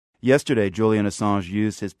Yesterday, Julian Assange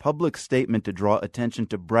used his public statement to draw attention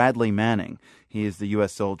to Bradley Manning. He is the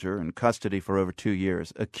U.S. soldier in custody for over 2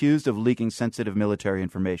 years, accused of leaking sensitive military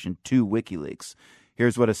information to Wikileaks.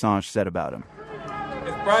 Here's what Assange said about him.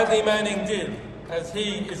 If Bradley Manning did, as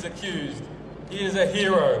he is accused, he is a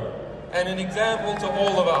hero and an example to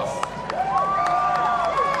all of us,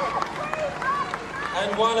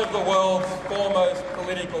 and one of the world's foremost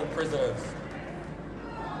political prisoners.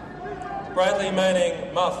 Bradley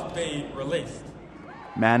Manning must be released.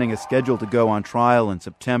 Manning is scheduled to go on trial in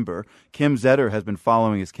September. Kim Zetter has been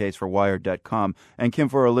following his case for Wired.com. And Kim,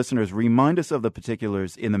 for our listeners, remind us of the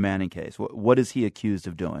particulars in the Manning case. What is he accused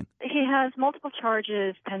of doing? He has multiple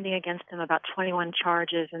charges pending against him, about 21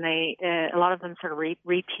 charges, and a lot of them sort of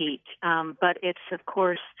repeat. But it's, of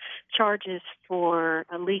course, charges for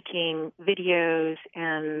leaking videos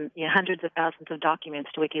and hundreds of thousands of documents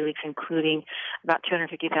to Wikileaks, including about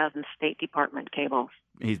 250,000 State Department cables.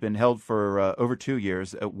 He's been held for over 2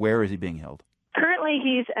 years. Where is he being held? Currently,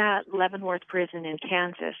 he's at Leavenworth Prison in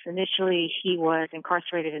Kansas. Initially, he was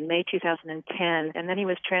incarcerated in May 2010, and then he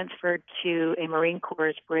was transferred to a Marine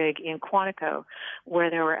Corps brig in Quantico, where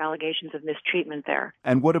there were allegations of mistreatment there.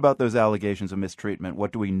 And what about those allegations of mistreatment?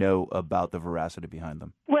 What do we know about the veracity behind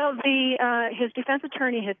them? Well, his defense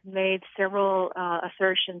attorney had made several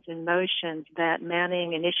assertions and motions that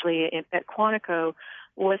Manning initially at Quantico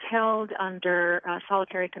was held under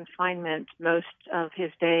solitary confinement most of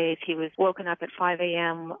his days. He was woken up at 5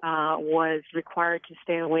 a.m., was required to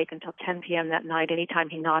stay awake until 10 p.m. that night. Anytime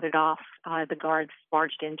he nodded off, the guards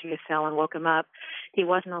barged into his cell and woke him up. He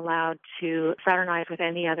wasn't allowed to fraternize with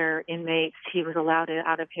any other inmates. He was allowed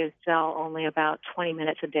out of his cell only about 20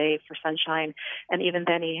 minutes a day for sunshine, and even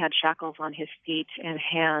then he had shackles on his feet and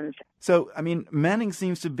hands. So, Manning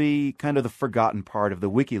seems to be kind of the forgotten part of the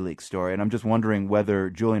WikiLeaks story, and I'm just wondering whether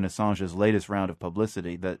Julian Assange's latest round of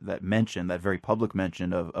publicity, that very public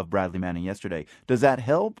mention of Bradley Manning yesterday, does that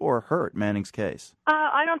help or hurt Manning's case?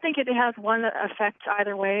 I don't think it has one effect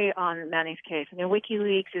either way on Manning's case.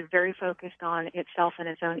 WikiLeaks is very focused on itself and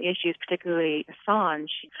its own issues, particularly Assange.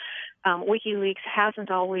 WikiLeaks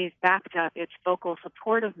hasn't always backed up its vocal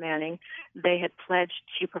support of Manning. They had pledged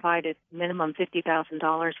to provide a minimum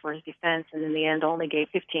 $50,000 for his defense, and in the end only gave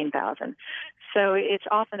 $15,000. So it's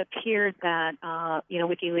often appeared that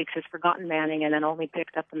WikiLeaks has forgotten Manning and then only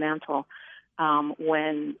picked up the mantle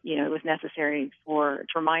when it was necessary to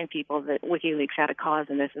remind people that WikiLeaks had a cause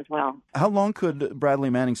in this as well. How long could Bradley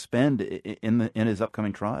Manning spend in his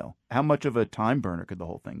upcoming trial? How much of a time burner could the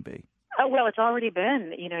whole thing be? Well, it's already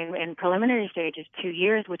been, in preliminary stages, 2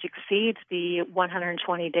 years, which exceeds the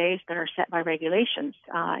 120 days that are set by regulations.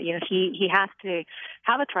 He has to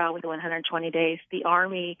have a trial within 120 days. The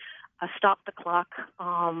Army stopped the clock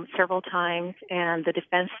several times, and the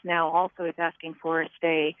defense now also is asking for a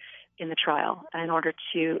stay in the trial in order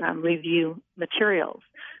to review materials.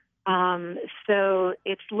 So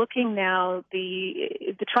it's looking now,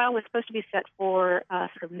 the trial was supposed to be set for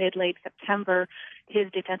sort of mid-late September. His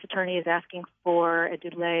defense attorney is asking for a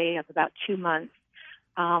delay of about 2 months.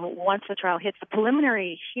 Once the trial hits, the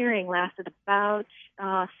preliminary hearing lasted about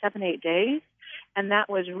 7-8 days, and that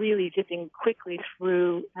was really zipping quickly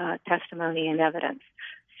through testimony and evidence.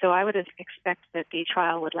 So I would expect that the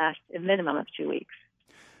trial would last a minimum of 2 weeks.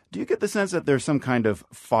 Do you get the sense that there's some kind of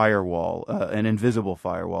firewall, an invisible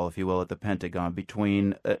firewall, if you will, at the Pentagon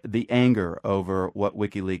between the anger over what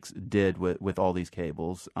WikiLeaks did with all these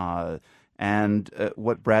cables and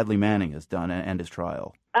what Bradley Manning has done and his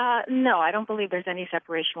trial? No, I don't believe there's any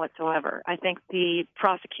separation whatsoever. I think the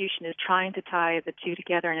prosecution is trying to tie the two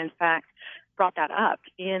together and, in fact, brought that up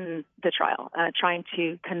in the trial, trying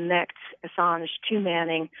to connect Assange to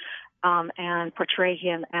Manning and portray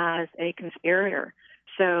him as a conspirator.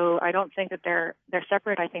 So I don't think that they're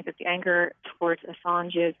separate. I think that the anger towards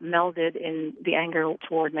Assange is melded in the anger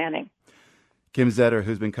toward Manning. Kim Zetter,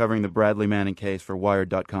 who's been covering the Bradley Manning case for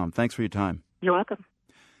Wired.com. Thanks for your time. You're welcome.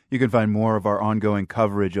 You can find more of our ongoing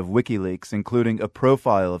coverage of WikiLeaks, including a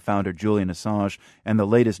profile of founder Julian Assange and the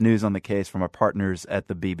latest news on the case from our partners at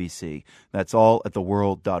the BBC. That's all at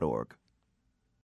theworld.org.